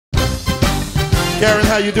Karen,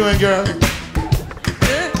 how you doing, girl? Good.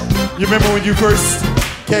 You remember when you first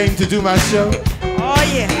came to do my show? Oh,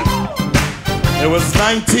 yeah. It was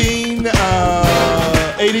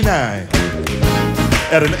 1989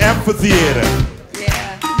 at an amphitheater.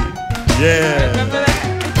 Yeah. Yeah. Remember that?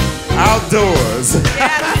 Outdoors.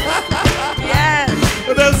 Yes. Yes.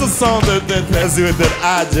 But there's a song that has to do with that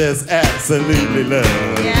I just absolutely love.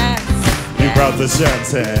 Yes. You brought the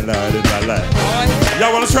sunshine out in my life. Oh, yeah.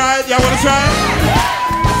 Y'all want to try it? Y'all want to try it?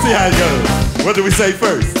 See how it goes. What do we say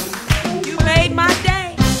first? You made my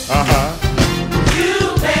day. Uh-huh.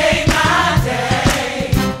 You made my day.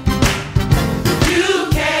 You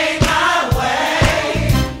came my way.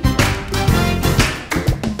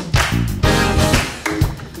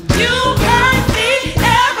 You heard me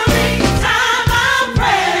every time I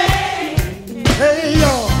pray. Hey,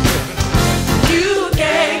 y'all. You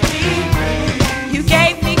gave me grace. You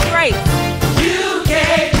gave me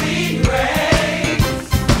grace.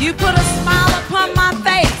 You put a smile upon my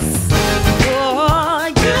face. Oh,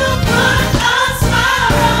 you put a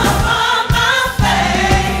smile upon my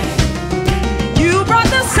face. You brought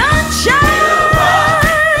the sunshine,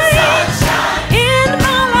 in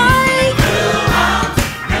my life.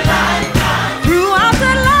 Throughout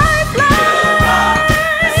the lifeline.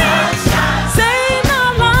 Saved my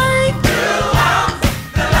life.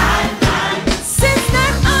 Since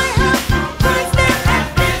then I have Christ, there has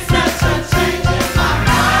been such a change in my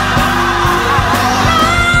life.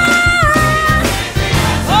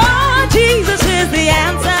 Oh, Jesus is the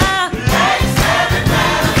answer.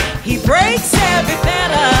 He breaks every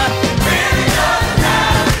fetter.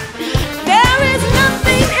 There is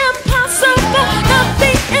nothing impossible,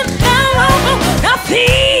 nothing infallible,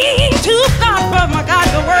 nothing too far for my God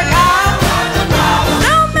to work out.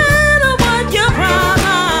 No matter what you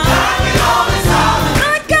promise,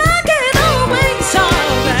 my God can always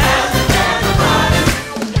solve it.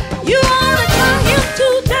 You ought to try him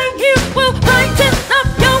today. He will brighten up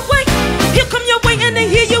your way. He'll come your way and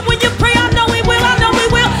hear you when you pray. I know he will. I know he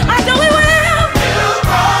will. I know he will.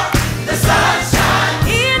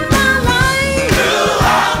 In my life.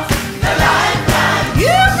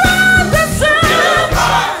 You brought the sunshine.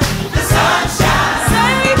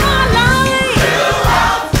 Save my life.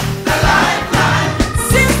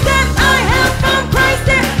 Since that I have found Christ,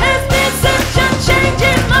 there has been such a change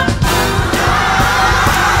in my life.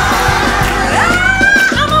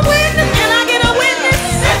 I'm a witness and I get a witness.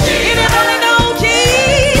 Anybody know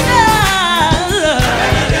Jesus?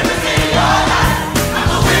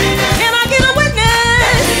 Can I get a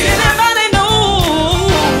witness? Anybody know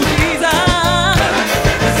Jesus?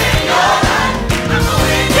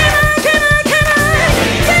 Can I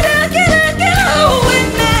get a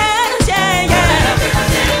witness? Yeah, yeah.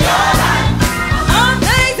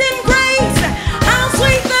 Amazing grace, how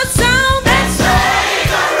sweet the sound that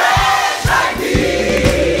saved a wretch like me.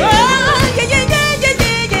 Oh, yeah, yeah, yeah, yeah,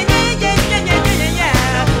 yeah, yeah, yeah, yeah, yeah, yeah,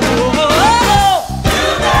 yeah. Oh, you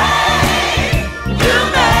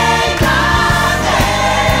made my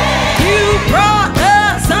day. You brought the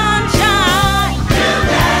sunshine.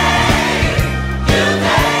 You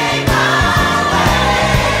made my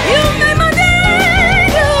way. You made my day.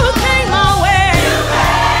 You came my way.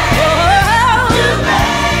 You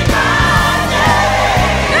made my day.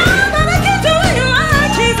 Nobody can do it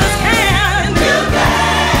like Jesus can. You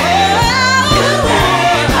made my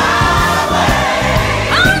way.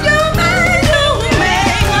 Oh, you made my day. You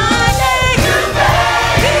made my day.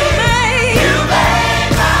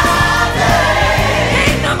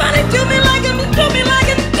 Ain't nobody do me like him, do me like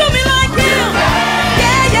him, do me like him.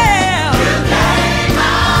 Yeah, yeah.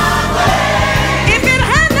 If it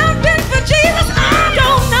had not been for Jesus, I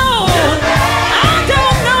don't know. I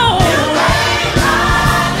don't know.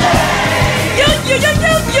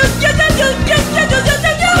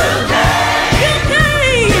 You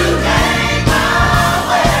came.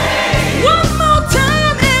 One more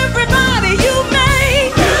time, everybody. You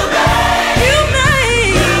made.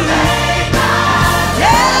 Yeah,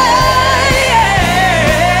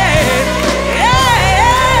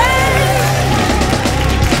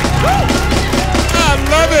 I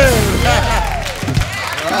love it.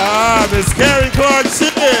 Miss Karen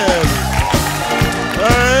Clark-Sheard.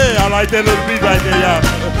 Hey, I like that little beat right there, y'all.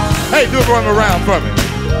 Hey, do it one around for me.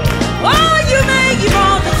 oh, you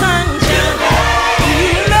brought the sunshine.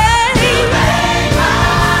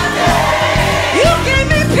 You gave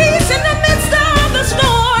me peace in the midst of the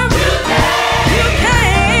storm. You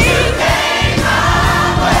came.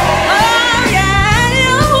 Oh,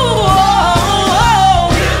 yeah.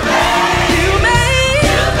 Oh, you made.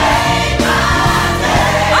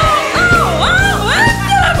 Oh,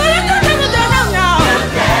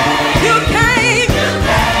 you came.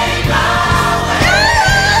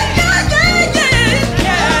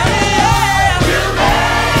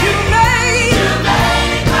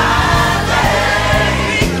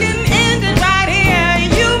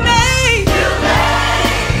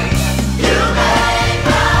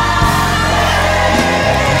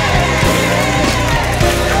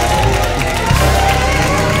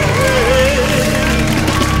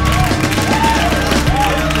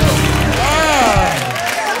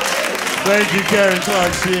 Thank you, Karen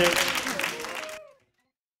Clark-Sheard.